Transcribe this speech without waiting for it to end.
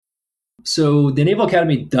So the Naval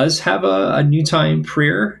Academy does have a new time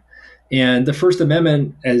prayer. And the First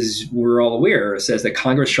Amendment, as we're all aware, says that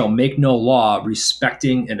Congress shall make no law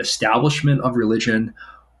respecting an establishment of religion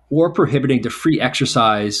or prohibiting the free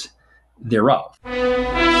exercise thereof.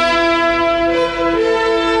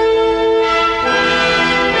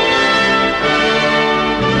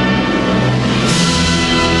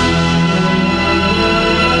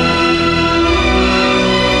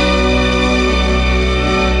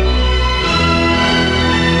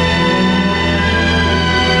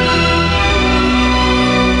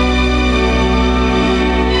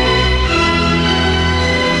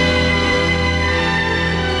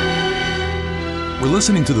 We're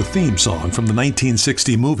listening to the theme song from the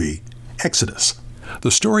 1960 movie Exodus. The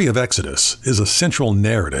story of Exodus is a central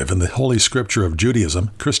narrative in the Holy Scripture of Judaism,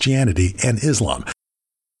 Christianity, and Islam.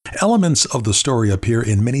 Elements of the story appear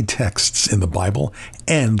in many texts in the Bible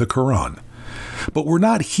and the Quran. But we're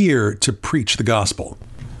not here to preach the gospel.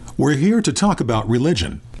 We're here to talk about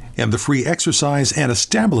religion and the free exercise and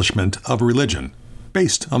establishment of religion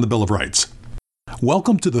based on the Bill of Rights.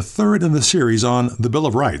 Welcome to the third in the series on the Bill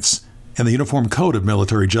of Rights and the Uniform Code of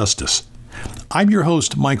Military Justice. I'm your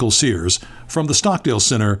host, Michael Sears, from the Stockdale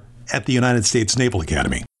Center at the United States Naval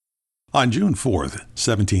Academy. On June 4th,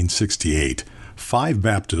 1768, 5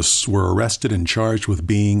 Baptists were arrested and charged with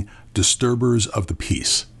being disturbers of the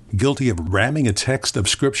peace, guilty of ramming a text of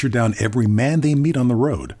Scripture down every man they meet on the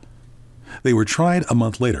road. They were tried a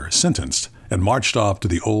month later, sentenced, and marched off to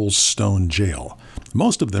the Old Stone Jail.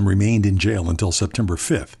 Most of them remained in jail until September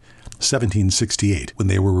 5th, 1768, when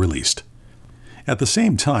they were released. At the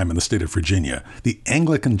same time in the state of Virginia, the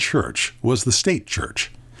Anglican Church was the state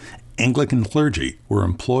church. Anglican clergy were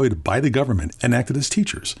employed by the government and acted as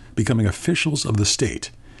teachers, becoming officials of the state.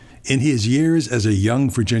 In his years as a young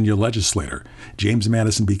Virginia legislator, James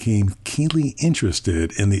Madison became keenly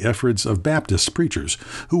interested in the efforts of Baptist preachers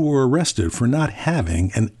who were arrested for not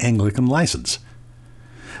having an Anglican license.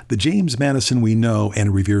 The James Madison we know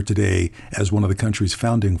and revere today as one of the country's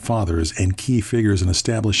founding fathers and key figures in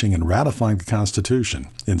establishing and ratifying the Constitution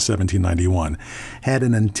in 1791 had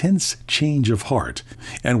an intense change of heart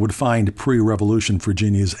and would find pre-Revolution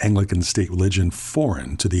Virginia's Anglican state religion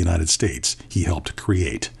foreign to the United States he helped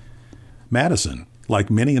create. Madison, like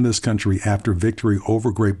many in this country after victory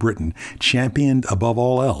over Great Britain, championed above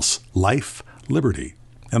all else life, liberty,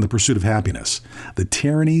 and the pursuit of happiness. The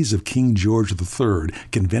tyrannies of King George III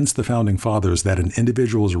convinced the Founding Fathers that an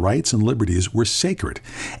individual's rights and liberties were sacred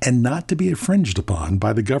and not to be infringed upon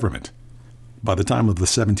by the government. By the time of the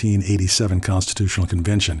 1787 Constitutional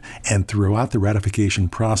Convention and throughout the ratification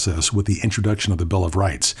process with the introduction of the Bill of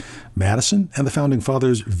Rights, Madison and the Founding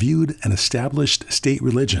Fathers viewed an established state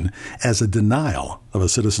religion as a denial of a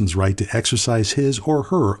citizen's right to exercise his or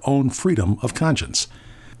her own freedom of conscience.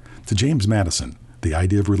 To James Madison, the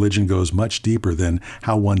idea of religion goes much deeper than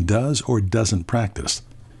how one does or doesn't practice.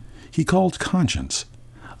 He called conscience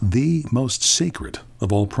the most sacred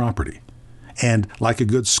of all property. And like a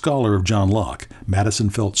good scholar of John Locke,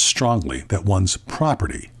 Madison felt strongly that one's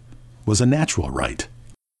property was a natural right.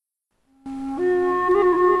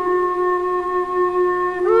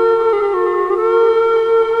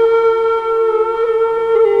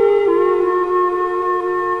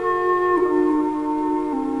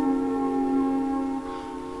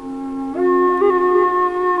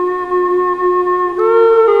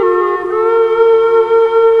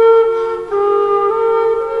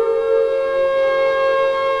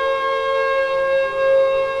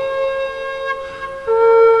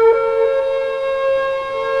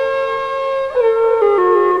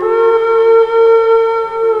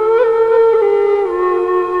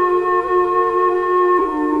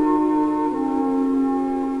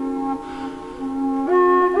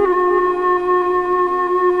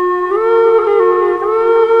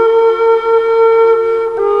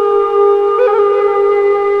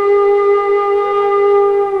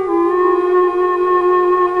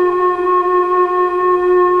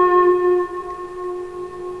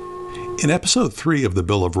 In Episode 3 of the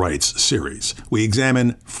Bill of Rights series, we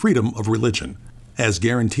examine freedom of religion, as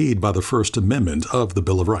guaranteed by the First Amendment of the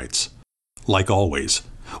Bill of Rights. Like always,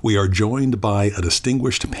 we are joined by a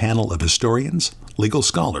distinguished panel of historians, legal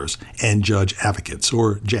scholars, and judge advocates,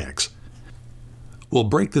 or JAGs. We'll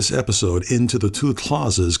break this episode into the 2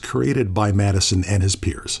 clauses created by Madison and his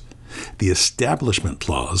peers, the Establishment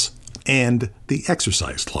Clause and the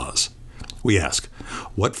Exercise Clause. We ask,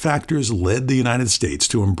 what factors led the United States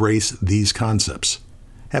to embrace these concepts?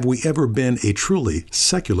 Have we ever been a truly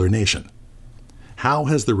secular nation? How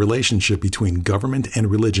has the relationship between government and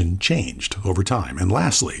religion changed over time? And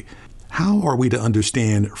lastly, How are we to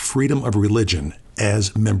understand freedom of religion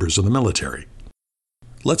as members of the military?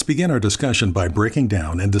 Let's begin our discussion by breaking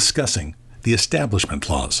down and discussing the Establishment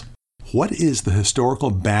Clause. What is the historical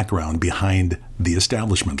background behind the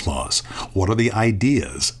Establishment Clause? What are the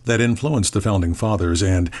ideas that influenced the Founding Fathers,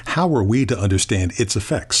 and how are we to understand its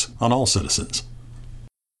effects on all citizens?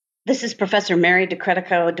 This is Professor Mary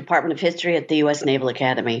DeCredico, Department of History at the U.S. Naval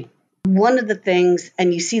Academy. One of the things,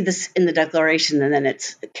 and you see this in the Declaration and then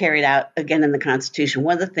it's carried out again in the Constitution,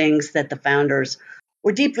 one of the things that the founders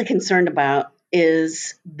were deeply concerned about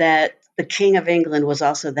is that the King of England was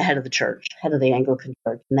also the head of the church, head of the Anglican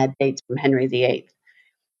Church, and that dates from Henry VIII.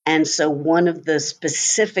 And so one of the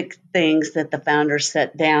specific things that the founders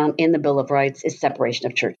set down in the Bill of Rights is separation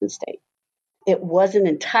of church and state. It wasn't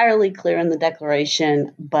entirely clear in the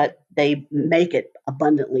Declaration, but they make it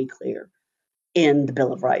abundantly clear in the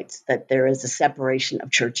Bill of Rights that there is a separation of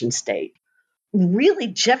church and state. Really,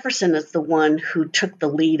 Jefferson is the one who took the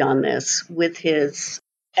lead on this with his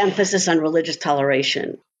emphasis on religious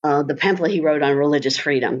toleration, the pamphlet he wrote on religious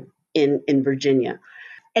freedom in Virginia.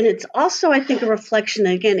 And it's also, I think, a reflection,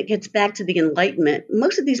 and again, it gets back to the Enlightenment.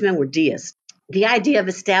 Most of these men were deists. The idea of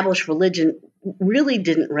established religion really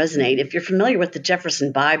didn't resonate. If you're familiar with the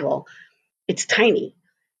Jefferson Bible, it's tiny.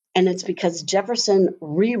 And it's because Jefferson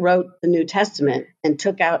rewrote the New Testament and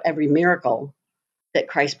took out every miracle that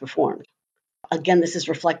Christ performed. Again, this is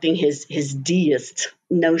reflecting his deist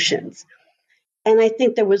notions. And I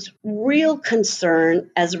think there was real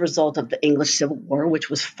concern as a result of the English Civil War, which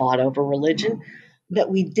was fought over religion, that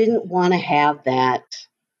we didn't want to have that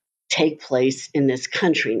take place in this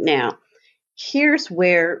country. Now, here's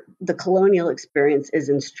where the colonial experience is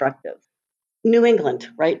instructive. New England,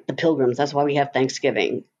 right? The Pilgrims, that's why we have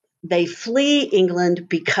Thanksgiving. They flee England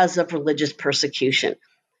because of religious persecution.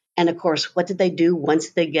 And of course, what did they do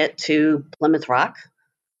once they get to Plymouth Rock?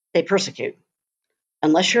 They persecute.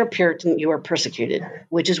 Unless you're a Puritan, you are persecuted,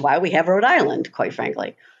 which is why we have Rhode Island, quite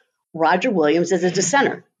frankly. Roger Williams is a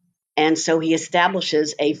dissenter. And so he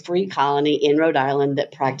establishes a free colony in Rhode Island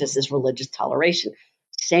that practices religious toleration.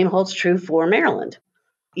 Same holds true for Maryland.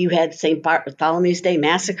 You had St. Bartholomew's Day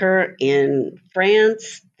massacre in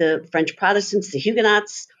France. The French Protestants, the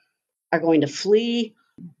Huguenots, are going to flee.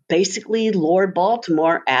 Basically, Lord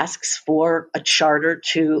Baltimore asks for a charter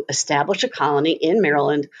to establish a colony in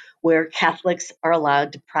Maryland where Catholics are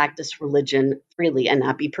allowed to practice religion freely and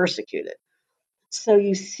not be persecuted. So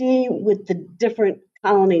you see with the different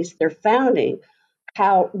colonies they're founding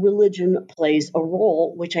how religion plays a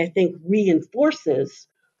role, which I think reinforces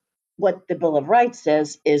what the Bill of Rights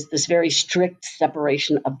says is this very strict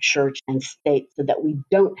separation of church and state so that we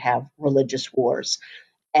don't have religious wars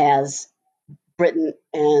as Britain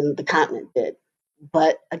and the continent did.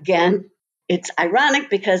 But again, it's ironic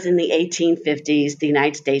because in the 1850s, the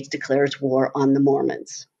United States declares war on the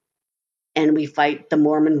Mormons. And we fight the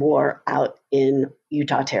Mormon War out in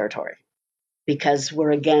Utah Territory because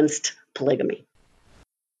we're against polygamy.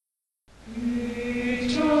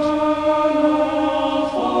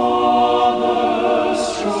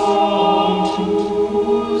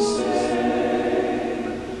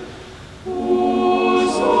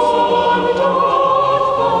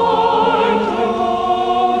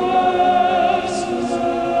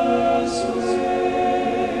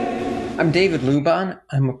 I'm David Luban.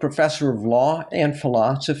 I'm a professor of law and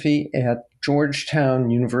philosophy at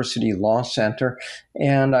Georgetown University Law Center,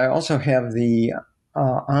 and I also have the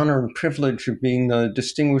honor and privilege of being the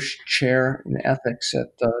Distinguished Chair in Ethics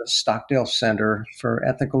at the Stockdale Center for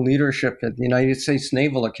Ethical Leadership at the United States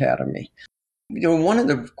Naval Academy. One of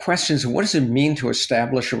the questions, what does it mean to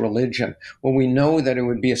establish a religion? Well, we know that it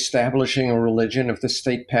would be establishing a religion if the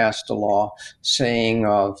state passed a law saying,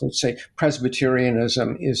 let's say,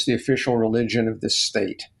 Presbyterianism is the official religion of this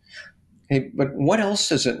state. Okay, but what else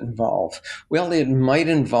does it involve? Well, it might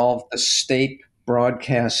involve the state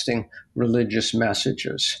broadcasting religious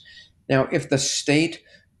messages. Now, if the state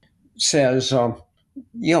says,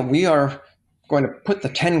 we are going to put the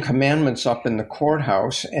 10 Commandments up in the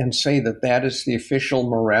courthouse and say that that is the official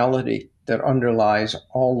morality that underlies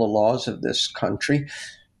all the laws of this country,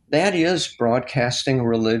 that is broadcasting a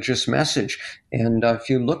religious message. And if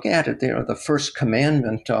you look at it there, the first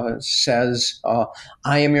commandment says,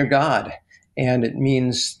 I am your God. And it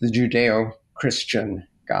means the Judeo-Christian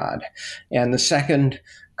God. And the second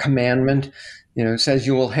commandment, says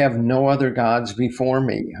you will have no other gods before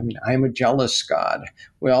me. I mean, I'm a jealous God.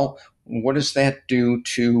 Well, what does that do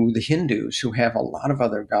to the Hindus who have a lot of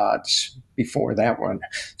other gods before that one?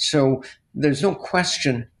 So there's no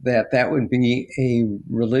question that that would be a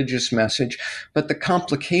religious message. But the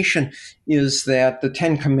complication is that the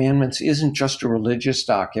Ten Commandments isn't just a religious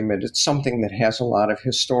document. It's something that has a lot of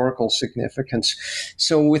historical significance.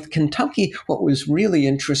 So with Kentucky, what was really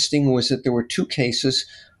interesting was that there were two cases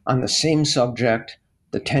on the same subject,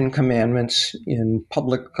 the Ten Commandments in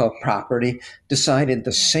public property, decided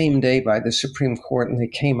the same day by the Supreme Court, and they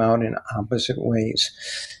came out in opposite ways.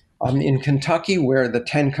 In Kentucky, where the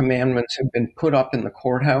Ten Commandments have been put up in the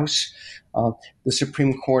courthouse, the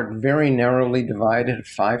Supreme Court very narrowly divided, a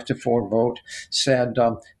 5-4 vote, said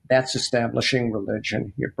that's establishing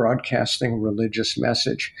religion. You're broadcasting a religious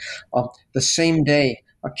message. The same day,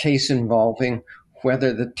 a case involving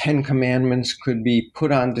whether the Ten Commandments could be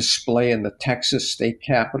put on display in the Texas state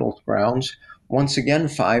capitol grounds, once again,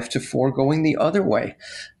 5-4 going the other way.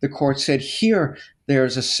 The court said here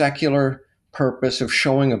there's a secular purpose of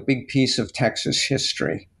showing a big piece of Texas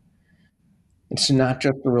history. It's not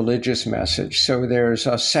just a religious message. So there's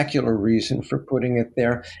a secular reason for putting it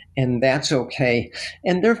there, and that's okay.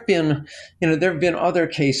 And there have been other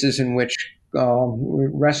cases in which we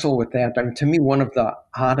wrestle with that. I mean, to me, one of the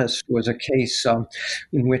oddest was a case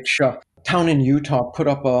in which a town in Utah put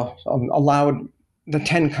up allowed the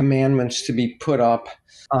Ten Commandments to be put up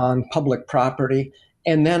on public property.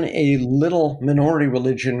 And then a little minority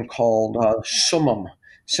religion called Summum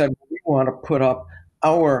said, we want to put up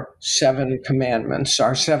our 7 commandments,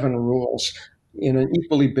 our 7 rules, in an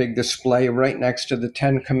equally big display right next to the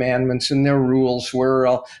 10 commandments. And their rules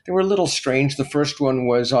were, they were a little strange. The first one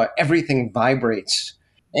was everything vibrates.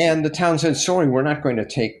 And the town said, sorry, we're not going to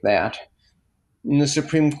take that. And the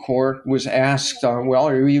Supreme Court was asked, well,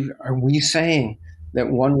 are we saying that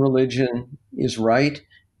one religion is right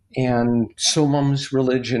and Summum's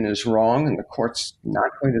religion is wrong? And the court's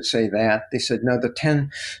not going to say that. They said, no,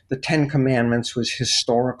 the 10 Commandments was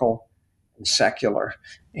historical and secular,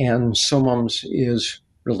 and Summum's is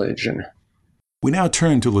religion. We now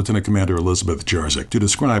turn to Lieutenant Commander Elizabeth Jarzik to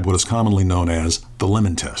describe what is commonly known as the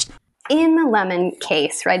Lemon Test. In the Lemon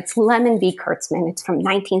case, right, it's Lemon v. Kurtzman. It's from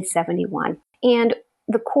 1971. And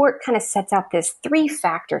the court kind of sets out this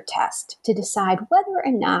 3-factor test to decide whether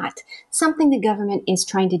or not something the government is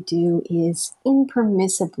trying to do is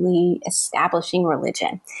impermissibly establishing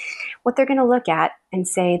religion. What they're going to look at and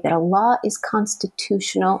say that a law is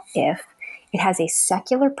constitutional if it has a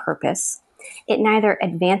secular purpose, it neither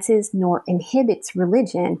advances nor inhibits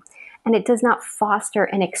religion, and it does not foster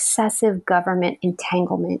an excessive government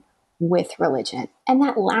entanglement with religion. And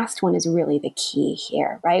that last one is really the key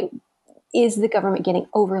here, right? Is the government getting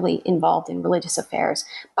overly involved in religious affairs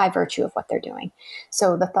by virtue of what they're doing?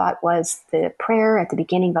 So the thought was the prayer at the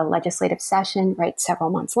beginning of a legislative session, right, several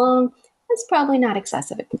months long, is probably not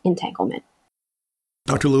excessive entanglement.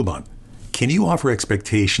 Dr. Luban, can you offer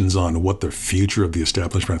expectations on what the future of the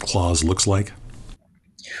Establishment Clause looks like?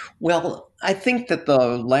 Well, I think that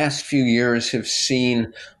the last few years have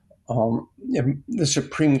seen the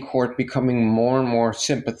Supreme Court becoming more and more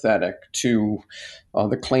sympathetic to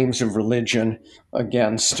the claims of religion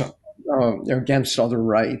against other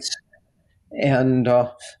rights. And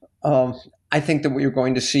I think that what you're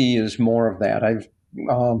going to see is more of that.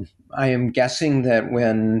 I am guessing that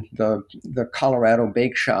when the Colorado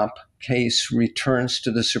Bake Shop case returns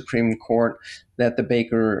to the Supreme Court, that the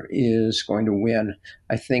baker is going to win.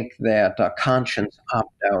 I think that conscience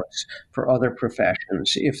opt-outs for other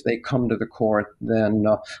professions, if they come to the court, then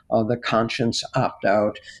the conscience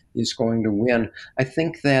opt-out is going to win. I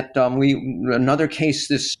think that another case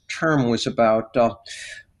this term was about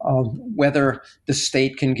whether the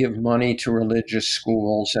state can give money to religious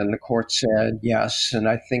schools, and the court said yes. And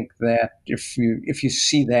I think that if you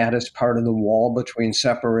see that as part of the wall between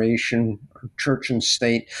separation of church and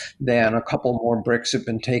state, then a couple more bricks have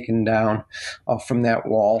been taken down from that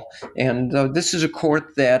wall. And this is a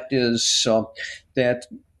court that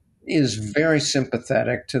is very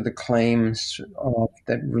sympathetic to the claims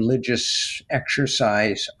that religious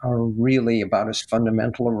exercise are really about as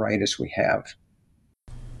fundamental a right as we have.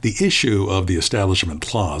 The issue of the Establishment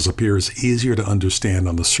Clause appears easier to understand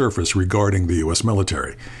on the surface regarding the U.S.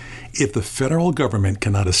 military. If the federal government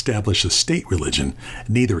cannot establish a state religion,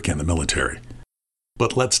 neither can the military.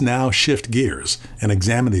 But let's now shift gears and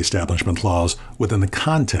examine the Establishment Clause within the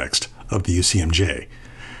context of the UCMJ.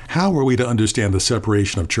 How are we to understand the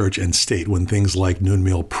separation of church and state when things like noon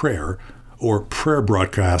meal prayer or prayer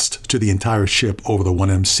broadcast to the entire ship over the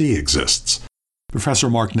 1MC exists? Professor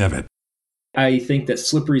Mark Nevitt. I think that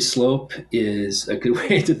slippery slope is a good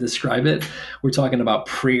way to describe it. We're talking about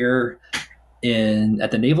prayer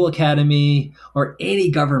at the Naval Academy or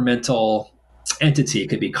any governmental entity. It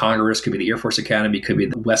could be Congress, could be the Air Force Academy, could be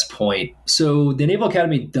the West Point. So the Naval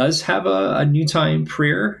Academy does have a new time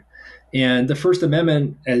prayer. And the First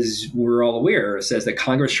Amendment, as we're all aware, says that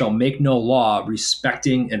Congress shall make no law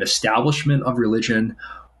respecting an establishment of religion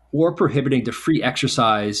or prohibiting the free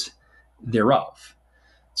exercise thereof.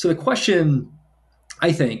 So the question,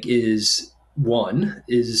 I think, is one,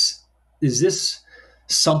 is this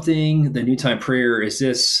something, the new time prayer, is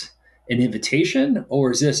this an invitation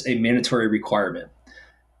or is this a mandatory requirement?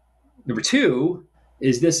 Number two,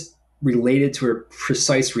 is this related to a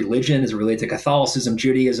precise religion? Is it related to Catholicism,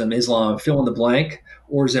 Judaism, Islam, fill in the blank?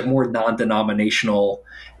 Or is it more non-denominational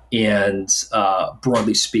and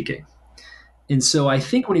broadly speaking? And so I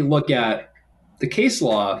think when you look at the case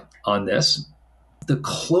law on this, the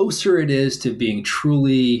closer it is to being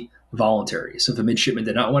truly voluntary. So if a midshipman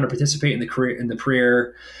did not want to participate in the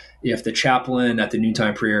prayer, if the chaplain at the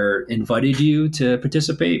noontime prayer invited you to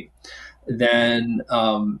participate, then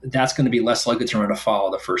that's going to be less likely to run afoul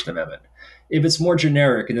of the First Amendment. If it's more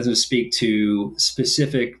generic and doesn't speak to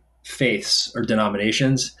specific faiths or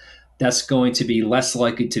denominations, that's going to be less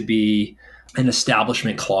likely to be an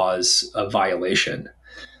establishment clause violation.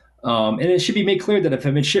 And it should be made clear that if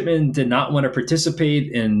a midshipman did not want to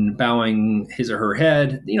participate in bowing his or her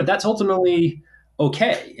head, that's ultimately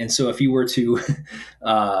okay. And so if you were to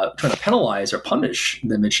try to penalize or punish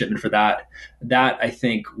the midshipman for that, that I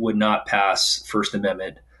think would not pass First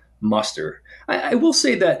Amendment muster. I will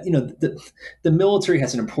say that, the military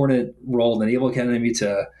has an important role in the Naval Academy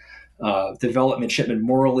to develop midshipmen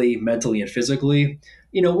morally, mentally, and physically.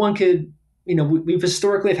 One could, we've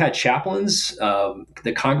historically have had chaplains.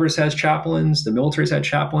 The Congress has chaplains. The military's had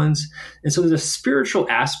chaplains. And so there's a spiritual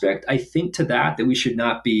aspect, I think, to that we should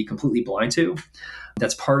not be completely blind to.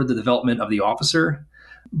 That's part of the development of the officer.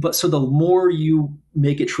 But so the more you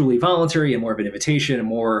make it truly voluntary and more of an invitation and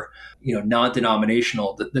more,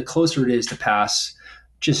 non-denominational, the closer it is to pass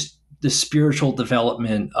just the spiritual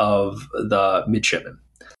development of the midshipman.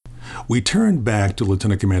 We turn back to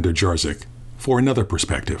Lieutenant Commander Jarzik for another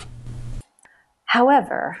perspective.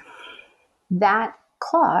 However, that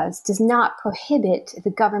clause does not prohibit the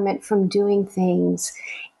government from doing things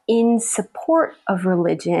in support of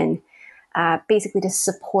religion, basically to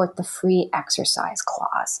support the free exercise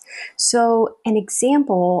clause. So an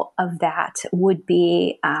example of that would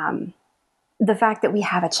be the fact that we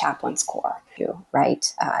have a chaplains corps,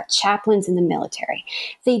 right? Chaplains in the military.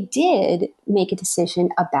 They did make a decision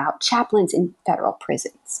about chaplains in federal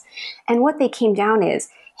prisons. And what they came down is,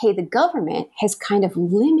 hey, the government has kind of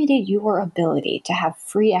limited your ability to have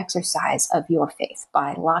free exercise of your faith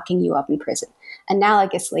by locking you up in prison.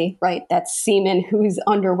 Analogously, right, that seaman who's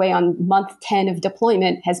underway on month 10 of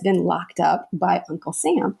deployment has been locked up by Uncle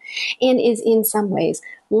Sam and is in some ways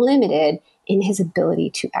limited in his ability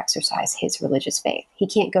to exercise his religious faith. He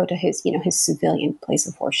can't go to his civilian place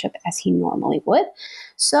of worship as he normally would.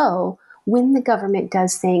 So when the government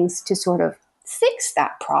does things to sort of fix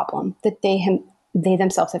that problem that they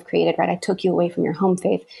themselves have created, right? I took you away from your home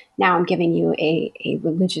faith. Now I'm giving you a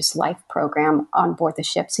religious life program on board the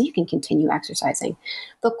ship so you can continue exercising.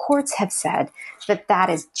 The courts have said that that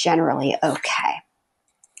is generally okay.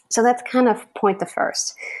 So that's kind of point the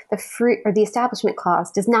first. The Establishment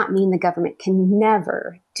Clause does not mean the government can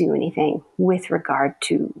never do anything with regard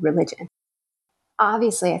to religion.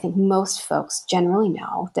 Obviously, I think most folks generally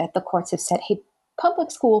know that the courts have said, hey,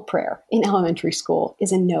 public school prayer in elementary school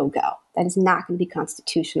is a no-go. That is not going to be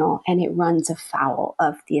constitutional, and it runs afoul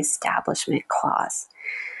of the Establishment Clause.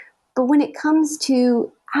 But when it comes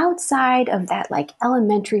to outside of that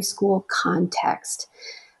elementary school context,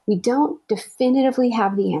 we don't definitively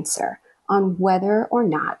have the answer on whether or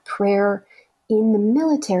not prayer in the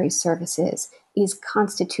military services is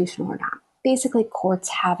constitutional or not. Basically, courts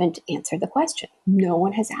haven't answered the question. No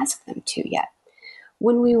one has asked them to yet.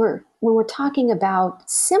 When we're talking about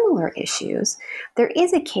similar issues, there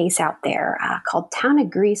is a case out there called Town of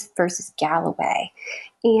Greece versus Galloway.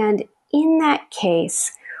 And in that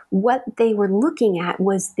case, what they were looking at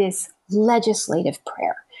was this legislative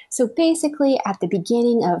prayer. So basically, at the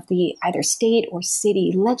beginning of the either state or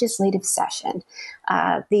city legislative session,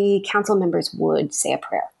 the council members would say a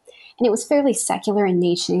prayer. And it was fairly secular in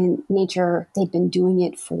nature. They'd been doing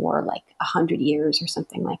it for 100 years or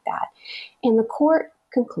something like that. And the court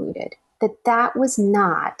concluded that that was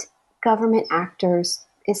not government actors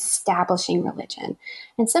establishing religion.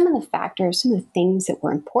 And some of the things that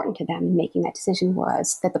were important to them in making that decision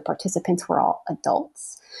was that the participants were all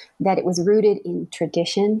adults, that it was rooted in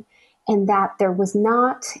tradition, and that there was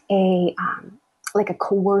not a like a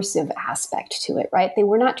coercive aspect to it, right? They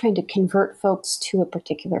were not trying to convert folks to a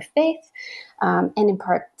particular faith. And in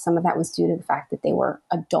part, some of that was due to the fact that they were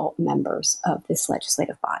adult members of this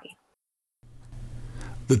legislative body.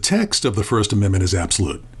 The text of the First Amendment is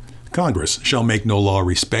absolute. Congress shall make no law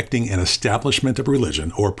respecting an establishment of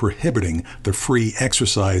religion or prohibiting the free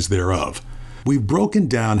exercise thereof. We've broken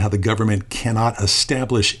down how the government cannot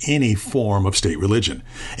establish any form of state religion,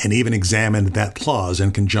 and even examined that clause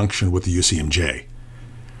in conjunction with the UCMJ.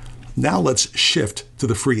 Now let's shift to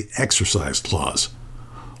the free exercise clause.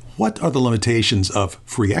 What are the limitations of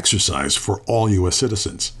free exercise for all U.S.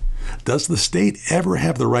 citizens? Does the state ever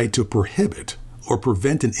have the right to prohibit or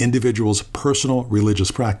prevent an individual's personal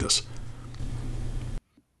religious practice?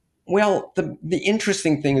 Well, the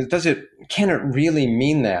interesting thing is, can it really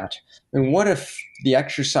mean that? I mean, what if the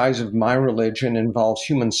exercise of my religion involves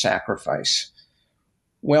human sacrifice?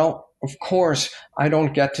 Well, of course, I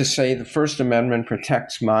don't get to say the First Amendment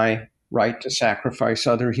protects my right to sacrifice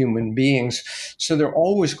other human beings. So there are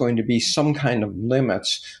always going to be some kind of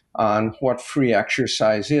limits on what free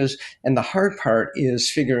exercise is. And the hard part is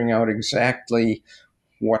figuring out exactly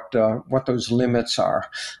what those limits are.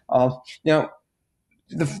 Now,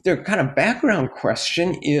 the kind of background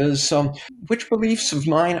question is, which beliefs of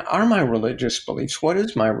mine are my religious beliefs? What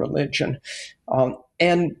is my religion?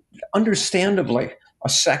 And understandably, a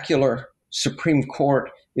secular Supreme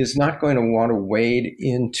Court is not going to want to wade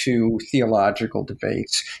into theological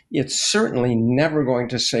debates. It's certainly never going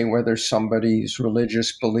to say whether somebody's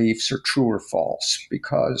religious beliefs are true or false,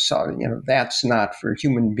 because that's not for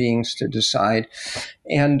human beings to decide.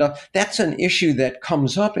 And that's an issue that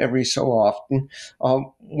comes up every so often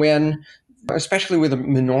when, especially with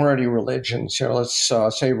minority religions, let's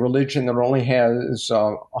say a religion that only has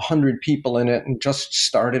 100 people in it and just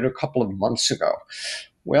started a couple of months ago.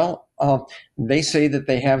 Well, they say that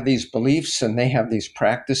they have these beliefs and they have these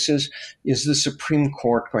practices. Is the Supreme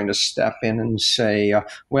Court going to step in and say,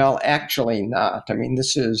 well, actually not? I mean,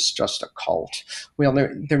 this is just a cult. Well,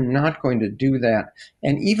 they're not going to do that.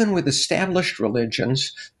 And even with established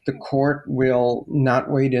religions, the court will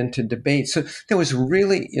not wade into debate. So there was a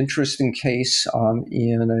really interesting case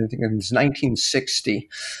in, I think it was 1960,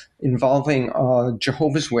 involving a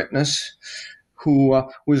Jehovah's Witness who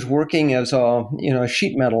was working as a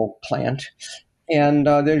sheet metal plant. And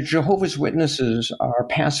the Jehovah's Witnesses are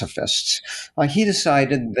pacifists. He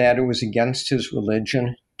decided that it was against his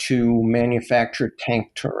religion to manufacture tank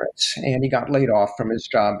turrets, and he got laid off from his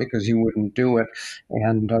job because he wouldn't do it,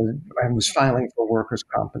 and was filing for workers'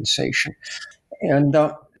 compensation. And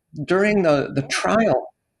during the trial,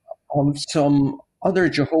 some other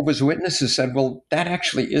Jehovah's Witnesses said, well, that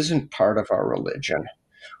actually isn't part of our religion.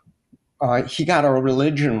 He got our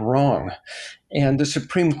religion wrong. And the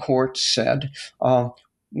Supreme Court said,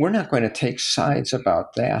 we're not going to take sides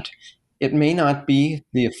about that. It may not be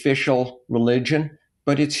the official religion,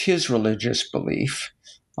 but it's his religious belief.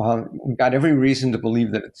 We've got every reason to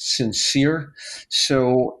believe that it's sincere.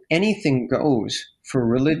 So anything goes for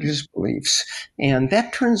religious beliefs. And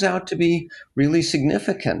that turns out to be really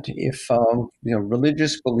significant if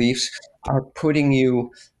religious beliefs are putting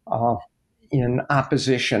you in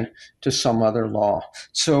opposition to some other law.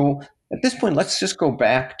 So at this point, let's just go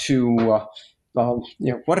back to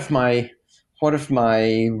what if my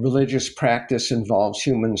religious practice involves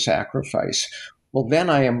human sacrifice? Well, then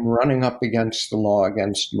I am running up against the law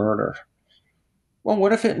against murder. Well,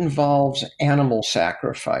 what if it involves animal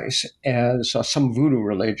sacrifice, as some voodoo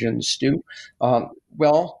religions do?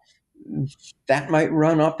 Well, that might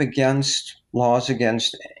run up against laws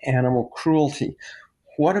against animal cruelty.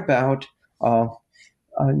 What about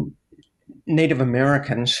Native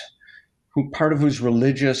Americans, who part of whose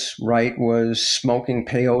religious right was smoking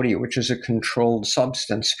peyote, which is a controlled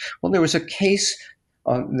substance? Well, there was a case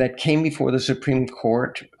that came before the Supreme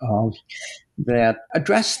Court that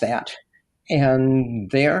addressed that. And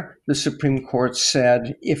there, the Supreme Court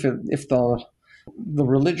said if the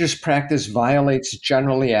religious practice violates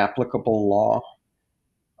generally applicable law,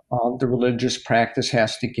 the religious practice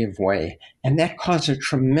has to give way. And that caused a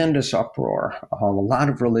tremendous uproar. A lot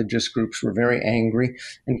of religious groups were very angry,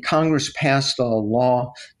 and Congress passed a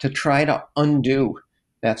law to try to undo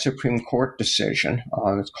that Supreme Court decision.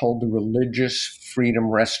 It's called the Religious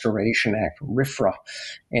Freedom Restoration Act, RFRA.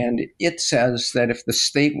 And it says that if the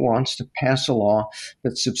state wants to pass a law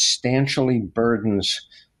that substantially burdens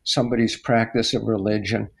somebody's practice of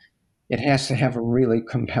religion, it has to have a really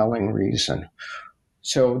compelling reason.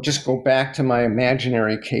 So just go back to my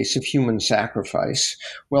imaginary case of human sacrifice.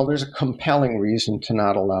 Well, there's a compelling reason to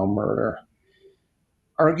not allow murder.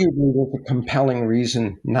 Arguably, there's a compelling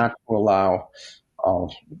reason not to allow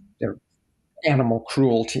animal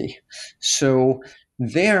cruelty. So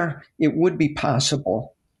there, it would be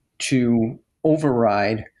possible to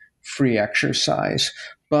override free exercise.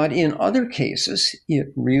 But in other cases, it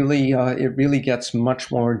really gets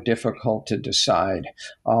much more difficult to decide.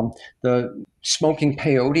 The smoking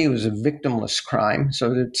peyote was a victimless crime,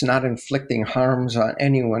 so it's not inflicting harms on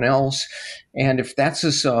anyone else. And if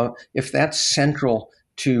that's central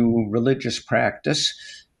to religious practice,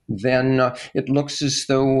 then it looks as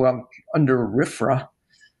though under RFRA,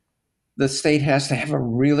 the state has to have a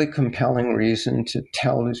really compelling reason to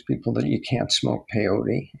tell these people that you can't smoke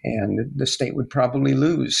peyote, and the state would probably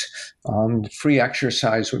lose. Free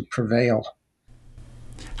exercise would prevail.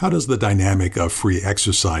 How does the dynamic of free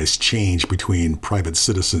exercise change between private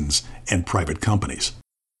citizens and private companies?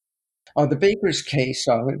 The baker's case,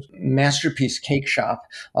 Masterpiece Cake Shop,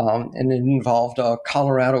 and it involved a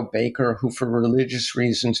Colorado baker who, for religious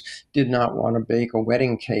reasons, did not want to bake a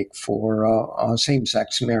wedding cake for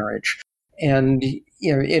same-sex marriage. And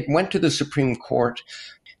it went to the Supreme Court,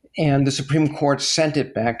 and the Supreme Court sent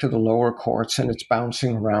it back to the lower courts, and it's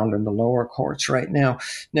bouncing around in the lower courts right now.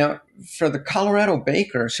 Now, for the Colorado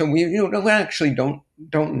baker, so we actually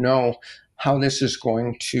don't know how this is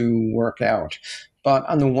going to work out. But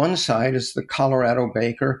on the one side is the Colorado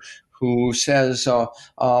baker who says,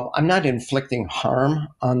 I'm not inflicting harm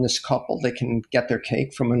on this couple. They can get their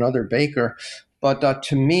cake from another baker. But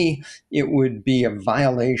to me, it would be a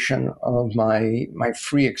violation of my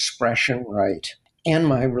free expression right and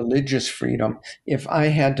my religious freedom if I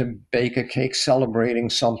had to bake a cake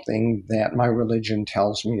celebrating something that my religion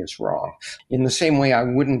tells me is wrong. In the same way, I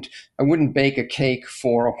wouldn't bake a cake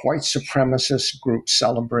for a white supremacist group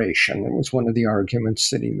celebration. It was one of the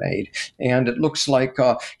arguments that he made. And it looks like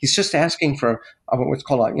he's just asking for what's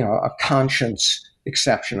called a conscience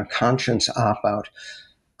exception, a conscience opt-out.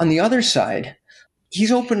 On the other side, he's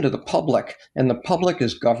open to the public, and the public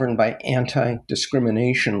is governed by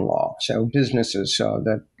anti-discrimination law, so businesses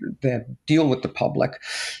that deal with the public.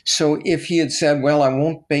 So if he had said, well, I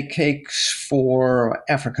won't bake cakes for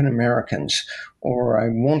African Americans, or I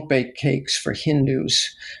won't bake cakes for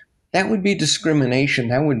Hindus, that would be discrimination.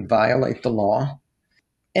 That would violate the law.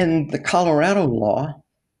 And the Colorado law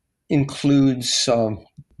includes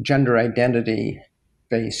gender identity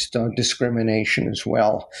based discrimination as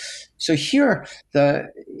well. So here, and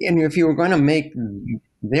if you were going to make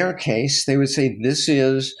their case, they would say this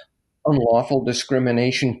is unlawful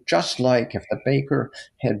discrimination, just like if the baker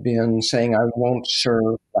had been saying, I won't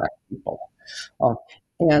serve black people.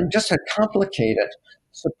 And just to complicate it,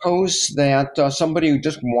 suppose that somebody who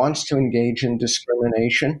just wants to engage in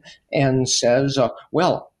discrimination and says,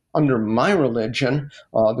 well, under my religion,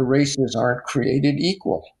 the races aren't created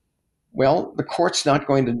equal. Well, the court's not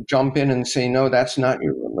going to jump in and say, no, that's not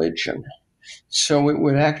your religion. So it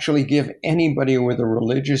would actually give anybody with a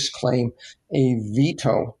religious claim a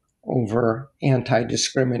veto over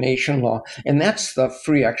anti-discrimination law. And that's the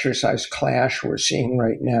free exercise clash we're seeing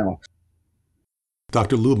right now.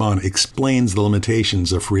 Dr. Luban explains the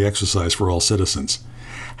limitations of free exercise for all citizens.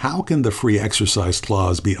 How can the free exercise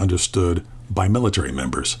clause be understood by military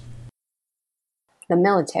members? The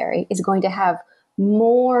military is going to have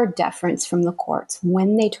more deference from the courts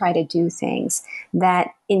when they try to do things that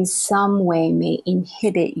in some way may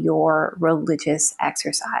inhibit your religious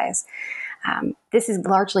exercise. This is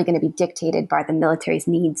largely going to be dictated by the military's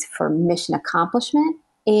needs for mission accomplishment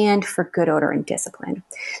and for good order and discipline.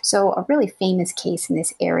 So a really famous case in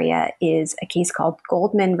this area is a case called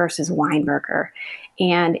Goldman versus Weinberger.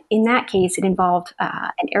 And in that case, it involved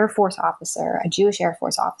an Air Force officer, a Jewish Air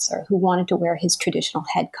Force officer, who wanted to wear his traditional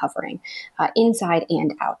head covering inside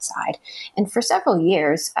and outside. And for several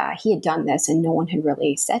years, he had done this and no one had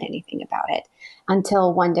really said anything about it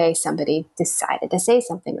until one day somebody decided to say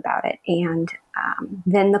something about it. And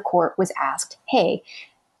then the court was asked, hey,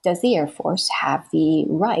 does the Air Force have the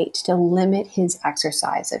right to limit his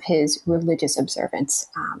exercise of his religious observance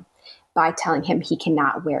by telling him he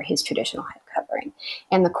cannot wear his traditional head covering?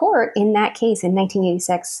 And the court in that case in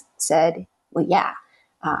 1986 said, well, yeah,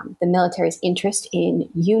 the military's interest in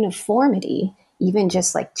uniformity, even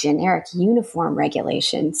just like generic uniform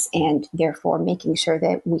regulations, and therefore making sure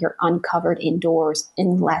that we are uncovered indoors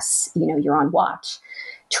unless, you're on watch,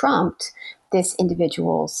 trumped this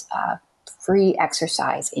individual's free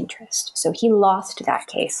exercise interest. So he lost that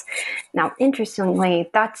case. Now, interestingly,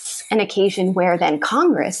 that's an occasion where then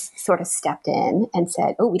Congress sort of stepped in and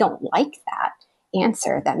said, oh, we don't like that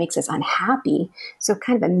answer. That makes us unhappy. So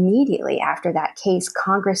kind of immediately after that case,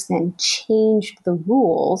 Congress then changed the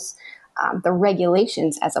rules the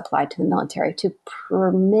regulations as applied to the military to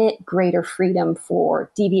permit greater freedom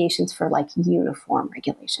for deviations for like uniform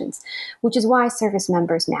regulations, which is why service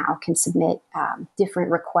members now can submit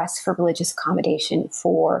different requests for religious accommodation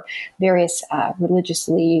for various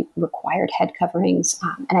religiously required head coverings.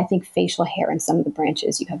 And I think facial hair in some of the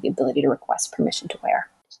branches, you have the ability to request permission to wear.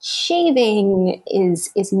 Shaving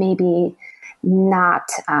is maybe not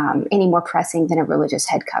any more pressing than a religious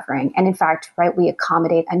head covering. And in fact, right, we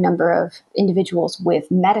accommodate a number of individuals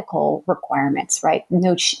with medical requirements, right?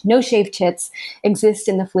 No shave chits exist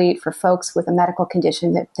in the fleet for folks with a medical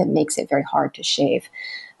condition that makes it very hard to shave.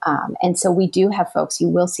 And so we do have folks, you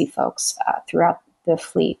will see folks throughout the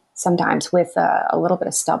fleet sometimes with a little bit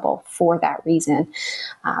of stubble for that reason.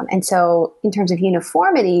 And so in terms of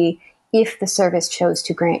uniformity, if the service chose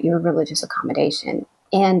to grant you a religious accommodation,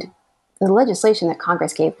 and the legislation that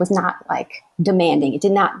Congress gave was not like demanding. It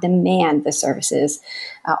did not demand the services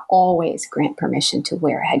always grant permission to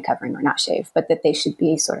wear a head covering or not shave, but that they should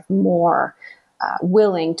be sort of more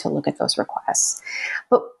willing to look at those requests.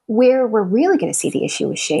 But where we're really going to see the issue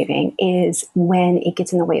with shaving is when it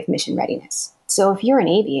gets in the way of mission readiness. So if you're an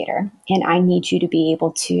aviator and I need you to be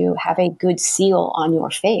able to have a good seal on your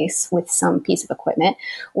face with some piece of equipment,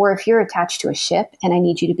 or if you're attached to a ship and I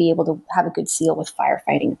need you to be able to have a good seal with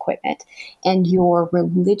firefighting equipment, and your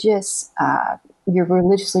religiously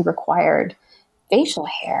required facial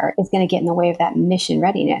hair is going to get in the way of that mission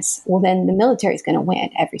readiness, well, then the military is going to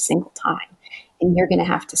win every single time. And you're going to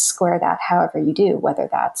have to square that however you do, whether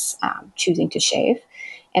that's choosing to shave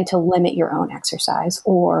and to limit your own exercise,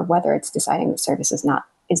 or whether it's deciding the service is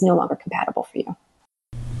no longer compatible for you.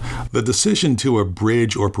 The decision to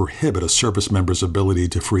abridge or prohibit a service member's ability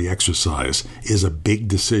to free exercise is a big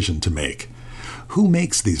decision to make. Who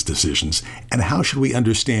makes these decisions, and how should we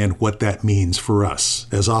understand what that means for us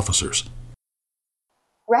as officers?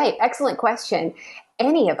 Right. Excellent question.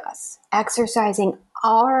 Any of us exercising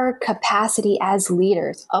our capacity as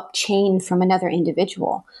leaders upchain from another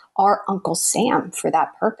individual are Uncle Sam for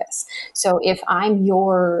that purpose. So if I'm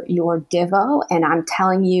your divo and I'm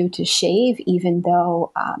telling you to shave, even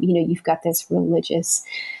though you've got this religious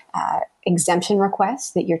exemption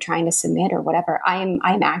request that you're trying to submit or whatever, I'm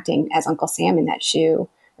acting as Uncle Sam in that shoe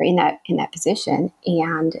or in that position,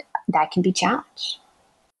 and that can be challenged.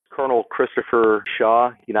 Colonel Christopher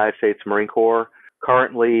Shaw, United States Marine Corps.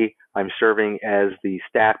 Currently, I'm serving as the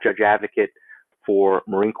Staff Judge Advocate for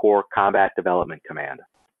Marine Corps Combat Development Command.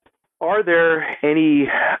 Are there any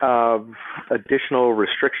additional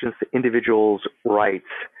restrictions to individuals' rights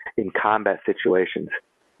in combat situations?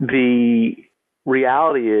 The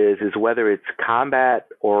reality is whether it's combat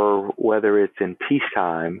or whether it's in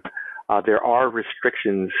peacetime, there are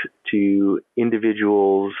restrictions to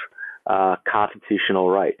individuals' constitutional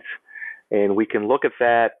rights. And we can look at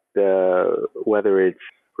that, whether it's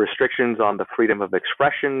restrictions on the freedom of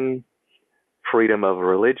expression, freedom of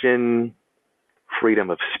religion, freedom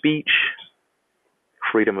of speech,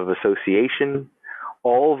 freedom of association,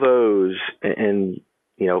 all those, and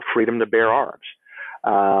freedom to bear arms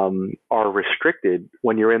are restricted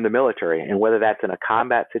when you're in the military, and whether that's in a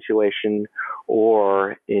combat situation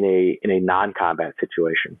or in a non-combat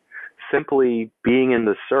situation. Simply being in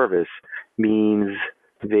the service means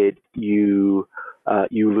that you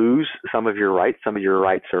lose some of your rights. Some of your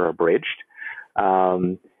rights are abridged.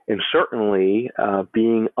 And certainly,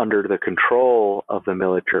 being under the control of the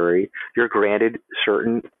military, you're granted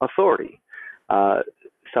certain authority.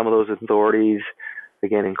 Some of those authorities,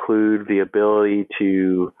 again, include the ability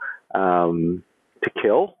to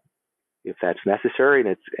kill if that's necessary,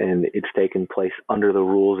 and it's taken place under the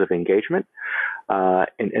rules of engagement,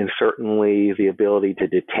 and certainly the ability to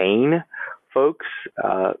detain folks,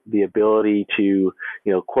 the ability to,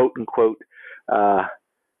 quote unquote,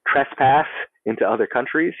 trespass into other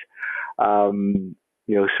countries.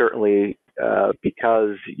 Certainly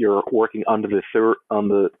because you're working under the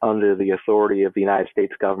authority of the United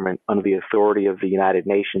States government, under the authority of the United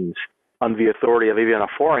Nations, under the authority of even a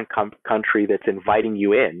foreign country that's inviting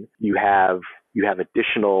you in, you have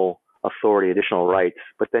additional authority, additional rights,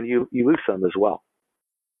 but then you lose some as well.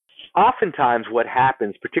 Oftentimes what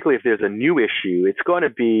happens, particularly if there's a new issue, it's going to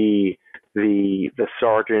be the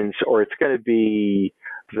sergeants, or it's going to be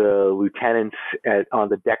the lieutenants on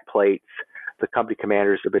the deck plates, the company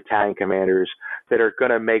commanders, the battalion commanders, that are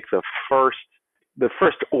going to make the first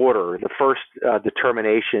order, the first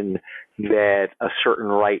determination that a certain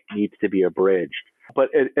right needs to be abridged. But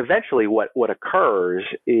eventually what occurs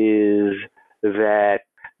is that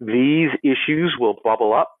these issues will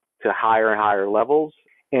bubble up to higher and higher levels,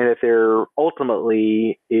 and that there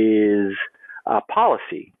ultimately is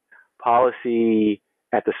policy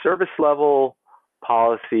at the service level,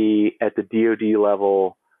 policy at the DoD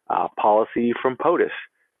level, policy from POTUS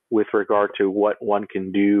with regard to what one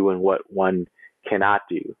can do and what one cannot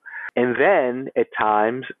do. And then at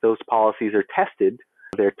times those policies are tested.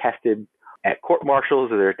 They're tested at court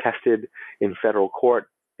martials or they're tested in federal court,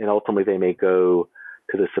 and ultimately they may go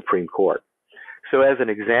to the Supreme Court. So as an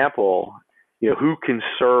example, who can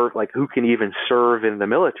serve, who can even serve in the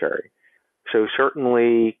military? So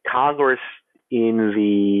certainly Congress in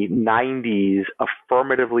the 90s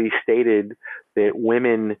affirmatively stated that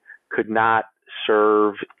women could not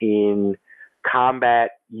serve in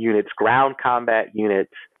combat units, ground combat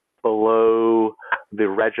units below the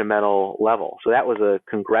regimental level. So that was a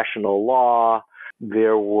congressional law.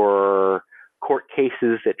 There were court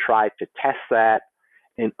cases that tried to test that.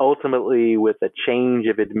 And ultimately, with a change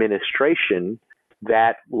of administration,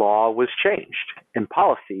 that law was changed and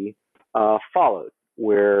policy followed,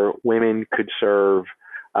 where women could serve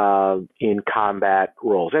in combat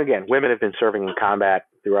roles. And again, women have been serving in combat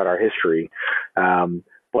throughout our history,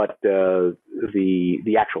 but the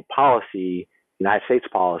actual policy, United States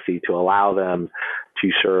policy, to allow them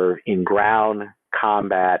to serve in ground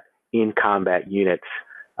combat, in combat units,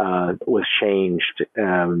 was changed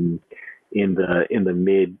in the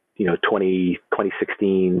mid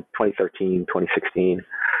 2016, 2013, 2016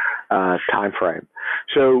 timeframe.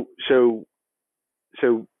 So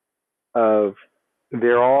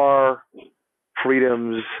there are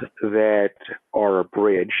freedoms that are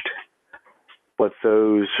abridged, but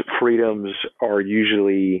those freedoms are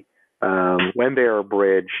usually, when they're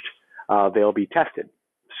abridged, they'll be tested.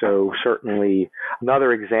 So certainly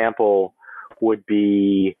another example would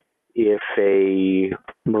be if a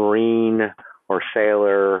Marine or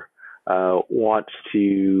sailor wants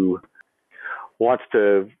to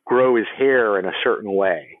grow his hair in a certain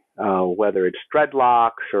way, whether it's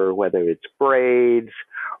dreadlocks or whether it's braids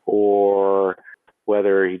or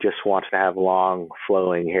whether he just wants to have long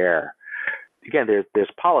flowing hair. Again, there's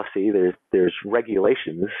policy, there's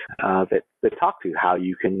regulations that talk to how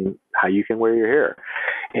you can wear your hair,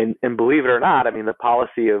 and believe it or not, I mean the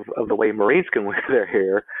policy of the way Marines can wear their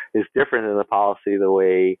hair is different than the policy the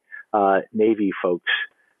way Navy folks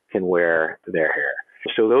can wear their hair.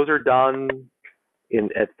 So those are done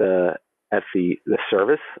at the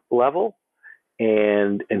service level,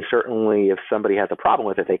 and certainly if somebody has a problem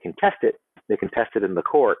with it, they can test it. They can test it in the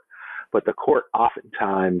court, but the court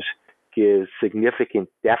oftentimes gives significant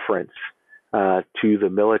deference to the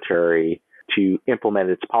military to implement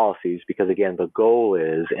its policies, because again, the goal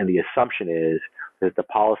is, and the assumption is, that the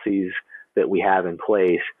policies that we have in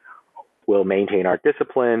place will maintain our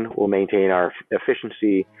discipline, will maintain our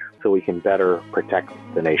efficiency, so we can better protect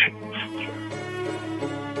the nation.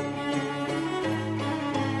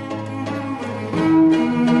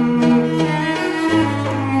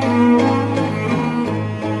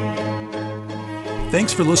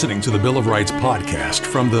 Thanks for listening to the Bill of Rights podcast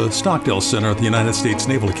from the Stockdale Center at the United States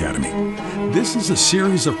Naval Academy. This is a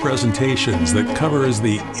series of presentations that covers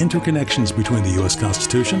the interconnections between the U.S.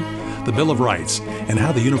 Constitution, the Bill of Rights, and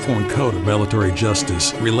how the Uniform Code of Military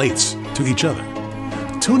Justice relates to each other.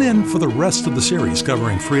 Tune in for the rest of the series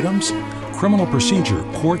covering freedoms, criminal procedure,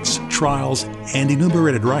 courts, trials, and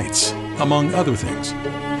enumerated rights, among other things.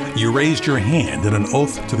 You raised your hand in an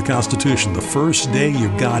oath to the Constitution the first day you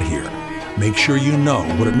got here. Make sure you know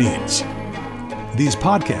what it means. These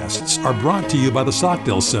podcasts are brought to you by the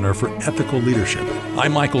Stockdale Center for Ethical Leadership.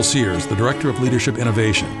 I'm Michael Sears, the Director of Leadership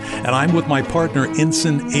Innovation, and I'm with my partner,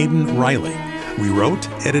 Ensign Aidan Riley. We wrote,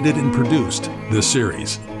 edited, and produced this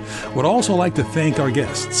series. Would also like to thank our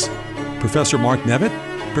guests, Professor Mark Nevitt,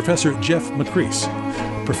 Professor Jeff McCrease,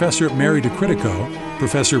 Professor Mary DeCritico,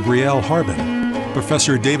 Professor Brielle Harbin,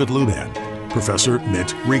 Professor David Luban, Professor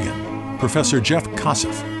Mitt Regan, Professor Jeff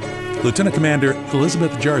Kossoff, Lieutenant Commander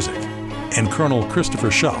Elizabeth Jarzik, and Colonel Christopher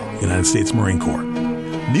Shaw, United States Marine Corps.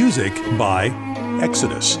 Music by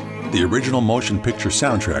Exodus, the original motion picture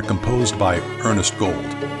soundtrack composed by Ernest Gold.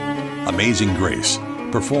 Amazing Grace,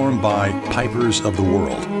 performed by Pipers of the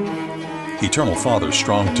World. Eternal Father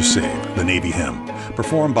Strong to Save, the Navy Hymn,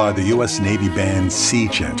 performed by the U.S. Navy Band Sea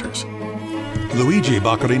Chanters. Luigi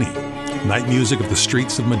Boccherini, Night Music of the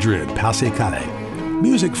Streets of Madrid, Passe Calais.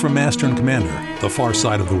 Music from Master and Commander, The Far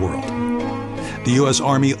Side of the World. The U.S.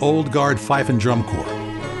 Army Old Guard Fife and Drum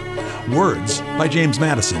Corps. Words by James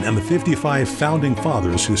Madison and the 55 founding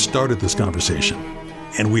fathers who started this conversation.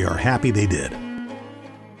 And we are happy they did.